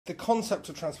the concept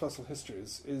of transpersonal history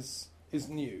is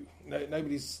new.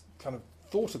 Nobody's kind of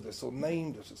thought of this or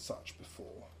named it as such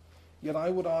before. Yet I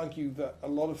would argue that a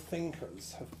lot of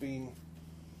thinkers have been,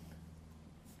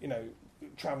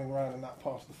 travelling around in that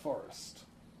part of the forest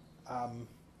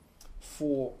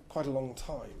for quite a long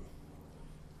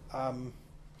time.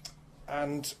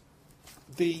 And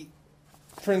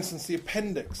for instance, the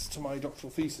appendix to my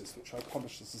doctoral thesis, which I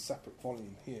published as a separate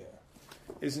volume here,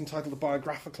 is entitled A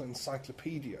Biographical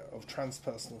Encyclopedia of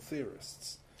Transpersonal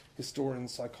Theorists,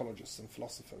 Historians, Psychologists and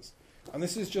Philosophers. And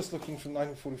this is just looking from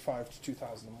 1945 to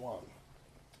 2001.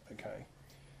 Okay,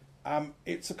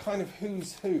 it's a kind of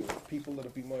who's who of people that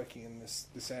have been working in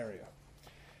this area.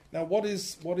 Now, what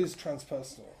is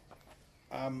transpersonal?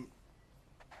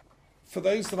 For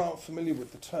those that aren't familiar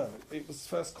with the term, it was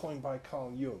first coined by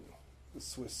Carl Jung, the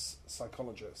Swiss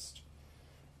psychologist,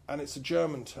 and it's a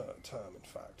German term, in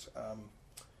fact.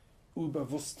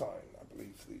 Überbewusstsein, I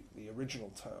believe, the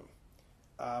original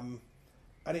term.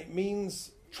 And it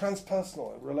means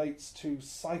transpersonal. It relates to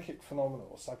psychic phenomena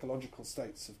or psychological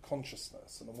states of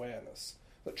consciousness and awareness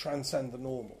that transcend the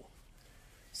normal.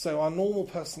 So our normal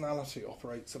personality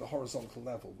operates at a horizontal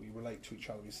level. We relate to each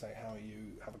other. We say, how are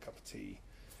you? Have a cup of tea.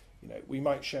 We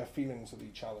might share feelings with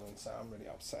each other and say, I'm really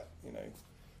upset.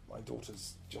 My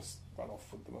daughter's just run off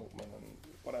with the milkman and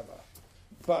whatever.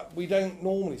 But we don't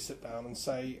normally sit down and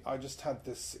say, I just had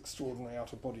this extraordinary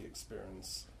out-of-body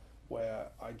experience where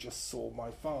I just saw my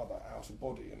father out of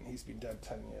body and he's been dead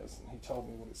 10 years and he told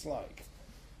me what it's like.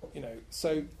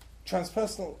 So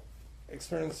transpersonal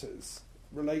experiences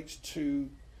relate to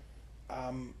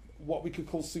what we could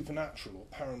call supernatural or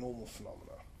paranormal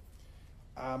phenomena.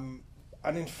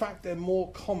 And in fact, they're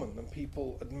more common than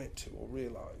people admit to or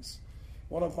realise.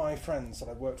 One of my friends that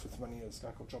I've worked with for many years, a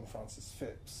guy called John Francis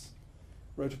Phipps,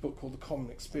 wrote a book called The Common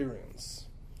Experience,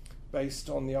 based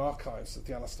on the archives of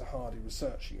the Alistair Hardy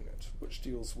Research Unit, which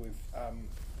deals with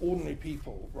ordinary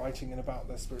people writing in about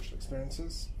their spiritual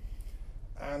experiences.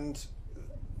 And,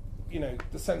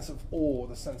 the sense of awe,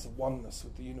 the sense of oneness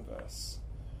with the universe,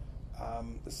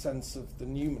 the sense of the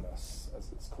numinous, as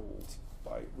it's called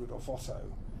by Rudolf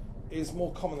Otto, is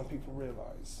more common than people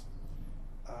realise.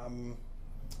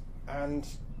 And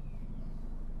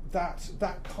that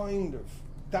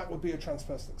would be a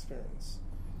transpersonal experience.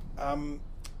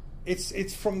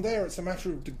 It's from there, it's a matter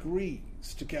of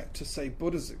degrees to get to, say,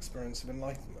 Buddha's experience of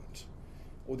enlightenment,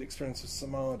 or the experience of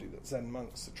samadhi that Zen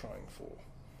monks are trying for,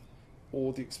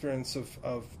 or the experience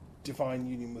of divine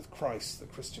union with Christ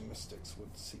that Christian mystics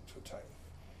would seek to attain.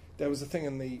 There was a thing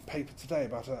in the paper today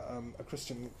about a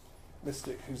Christian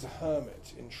mystic who's a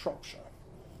hermit in Shropshire,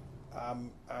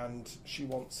 and she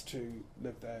wants to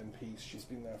live there in peace. She's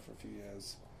been there for a few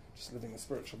years, just living a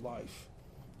spiritual life.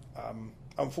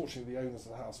 Unfortunately, the owners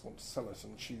of the house want to sell it,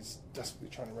 and she's desperately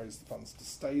trying to raise the funds to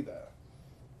stay there.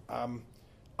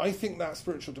 I think that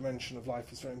spiritual dimension of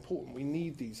life is very important. We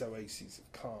need these oases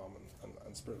of calm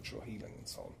and spiritual healing and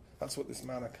so on. That's what this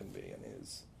manna can be and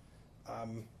is.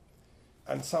 And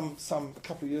a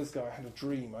couple of years ago, I had a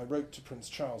dream. I wrote to Prince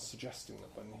Charles suggesting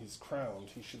that when he's crowned,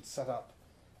 he should set up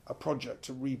a project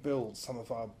to rebuild some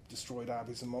of our destroyed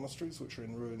abbeys and monasteries, which are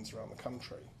in ruins around the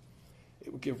country.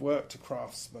 It would give work to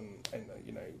craftsmen and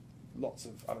lots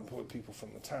of unemployed people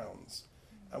from the towns,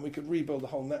 and we could rebuild the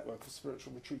whole network of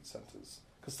spiritual retreat centres,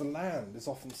 because the land is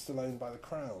often still owned by the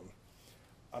Crown,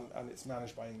 and it's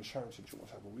managed by English Heritage or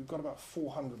whatever. We've got about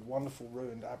 400 wonderful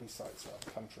ruined abbey sites around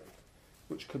the country,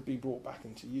 which could be brought back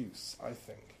into use, I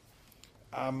think.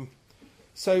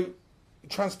 So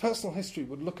transpersonal history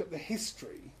would look at the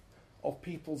history of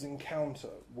people's encounter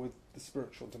with the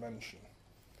spiritual dimension.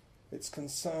 It's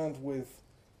concerned with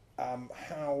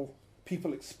how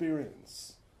people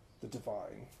experience the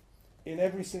divine in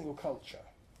every single culture,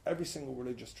 every single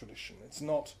religious tradition. It's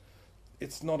not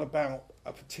about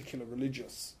a particular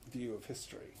religious view of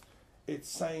history. It's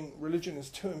saying religion is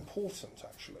too important,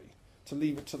 actually, to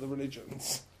leave it to the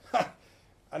religions.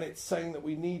 And it's saying that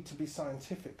we need to be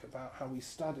scientific about how we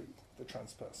study the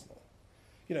transpersonal.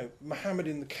 Muhammad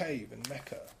in the cave in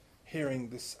Mecca, hearing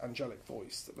this angelic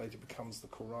voice that later becomes the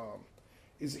Quran,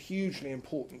 is a hugely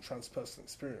important transpersonal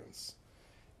experience.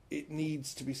 It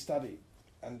needs to be studied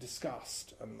and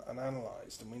discussed and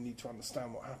analysed, and we need to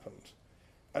understand what happened.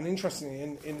 And interestingly,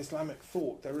 in Islamic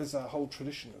thought, there is a whole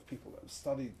tradition of people that have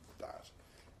studied that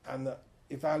and that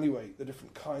evaluate the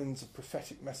different kinds of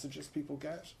prophetic messages people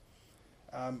get.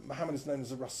 Muhammad is known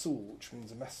as a Rasul, which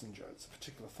means a messenger. It's a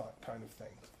particular kind of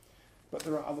thing. But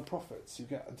there are other prophets who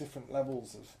get different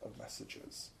levels of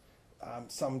messages.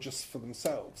 Some just for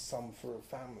themselves, some for a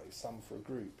family, some for a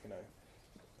group,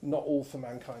 not all for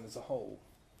mankind as a whole.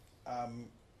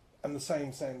 And the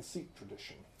same, say, in the Sikh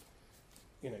tradition.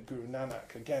 Guru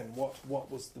Nanak, again,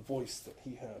 what was the voice that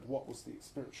he heard? What was the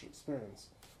spiritual experience?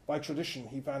 By tradition,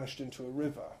 he vanished into a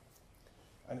river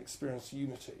and experienced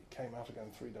unity, came out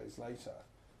again 3 days later,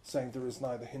 saying there is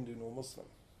neither Hindu nor Muslim.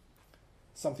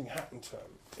 Something happened to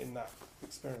him in that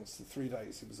experience, the 3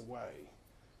 days he was away,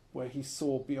 where he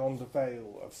saw beyond a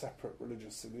veil of separate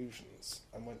religious illusions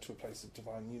and went to a place of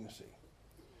divine unity.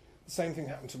 The same thing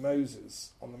happened to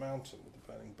Moses on the mountain with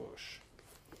the burning bush.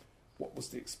 What was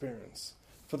the experience?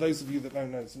 For those of you that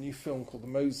don't know, there's a new film called The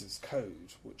Moses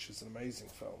Code, which is an amazing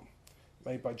film,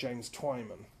 made by James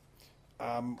Twyman,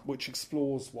 which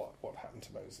explores what happened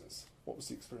to Moses. What was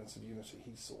the experience of unity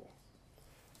he saw?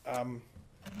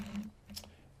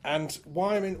 And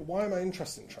why am I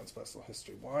interested in transpersonal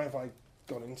history? Why have I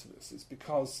got into this? It's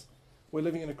because we're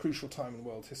living in a crucial time in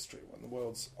world history when the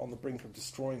world's on the brink of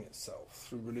destroying itself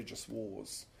through religious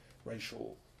wars,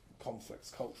 racial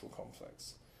conflicts, cultural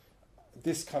conflicts.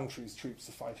 This country's troops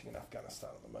are fighting in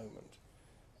Afghanistan at the moment.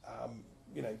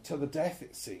 To the death,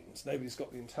 it seems. Nobody's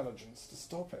got the intelligence to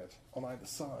stop it on either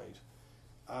side.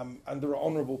 And there are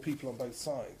honourable people on both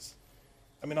sides.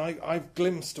 I've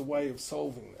glimpsed a way of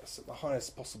solving this at the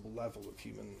highest possible level of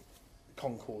human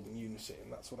concord and unity,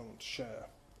 and that's what I want to share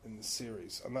in this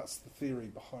series. And that's the theory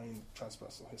behind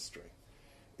transpersonal history,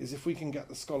 is if we can get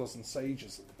the scholars and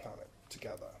sages of the planet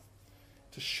together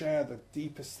to share the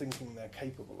deepest thinking they're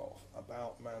capable of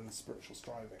about man's spiritual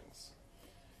strivings,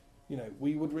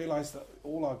 we would realise that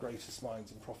all our greatest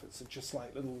minds and prophets are just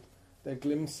like they're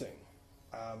glimpsing,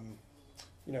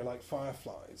 like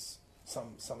fireflies,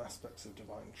 some aspects of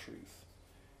divine truth.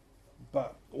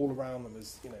 But all around them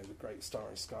is, the great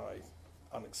starry sky,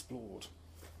 unexplored,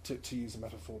 to use a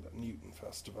metaphor that Newton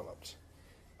first developed.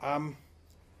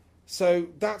 So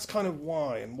that's kind of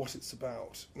why and what it's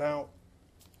about. Now,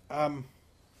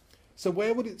 so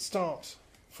where would it start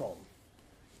from?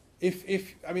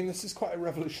 This is quite a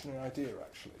revolutionary idea,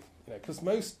 actually, because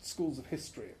most schools of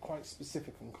history are quite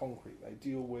specific and concrete. They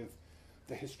deal with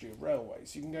the history of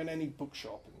railways. You can go in any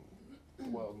bookshop in the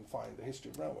world and find the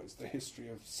history of railways, the history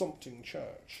of Sompting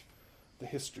Church, the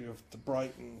history of the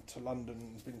Brighton to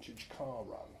London vintage car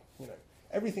run.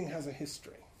 Everything has a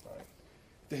history, right?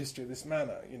 The history of this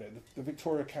manor, the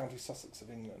Victoria County Sussex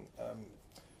of England,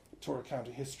 Victoria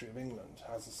County History of England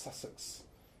has a Sussex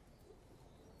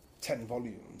 10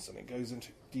 volumes, and it goes into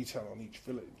detail on each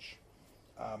village.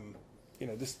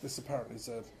 This apparently is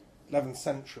a 11th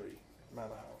century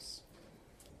manor house.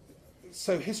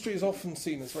 So history is often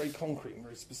seen as very concrete and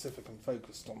very specific and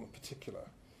focused on the particular.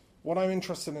 What I'm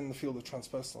interested in the field of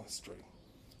transpersonal history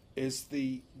is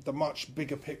the much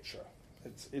bigger picture.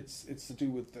 It's to do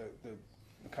with the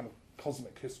kind of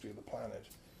cosmic history of the planet,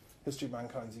 history of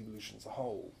mankind's evolution as a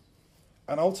whole,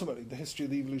 and ultimately the history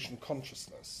of the evolution of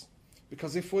consciousness.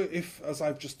 Because if as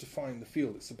I've just defined the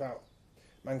field, it's about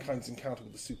mankind's encounter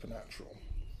with the supernatural,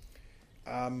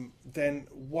 then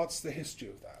what's the history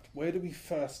of that? Where do we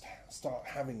first start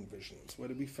having visions? Where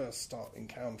do we first start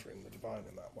encountering the divine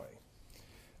in that way?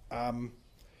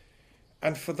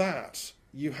 And for that,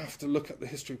 you have to look at the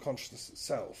history of consciousness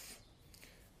itself.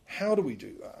 How do we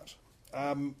do that?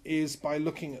 Is by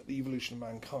looking at the evolution of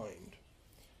mankind.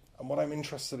 And what I'm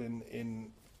interested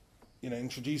in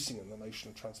introducing in the notion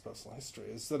of transpersonal history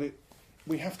is that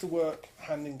we have to work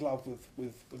hand in glove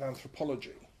with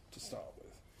anthropology to start with.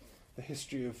 The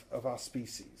history of our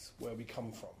species, where we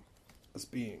come from as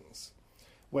beings,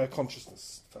 where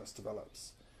consciousness first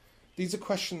develops. These are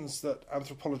questions that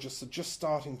anthropologists are just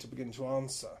starting to begin to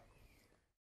answer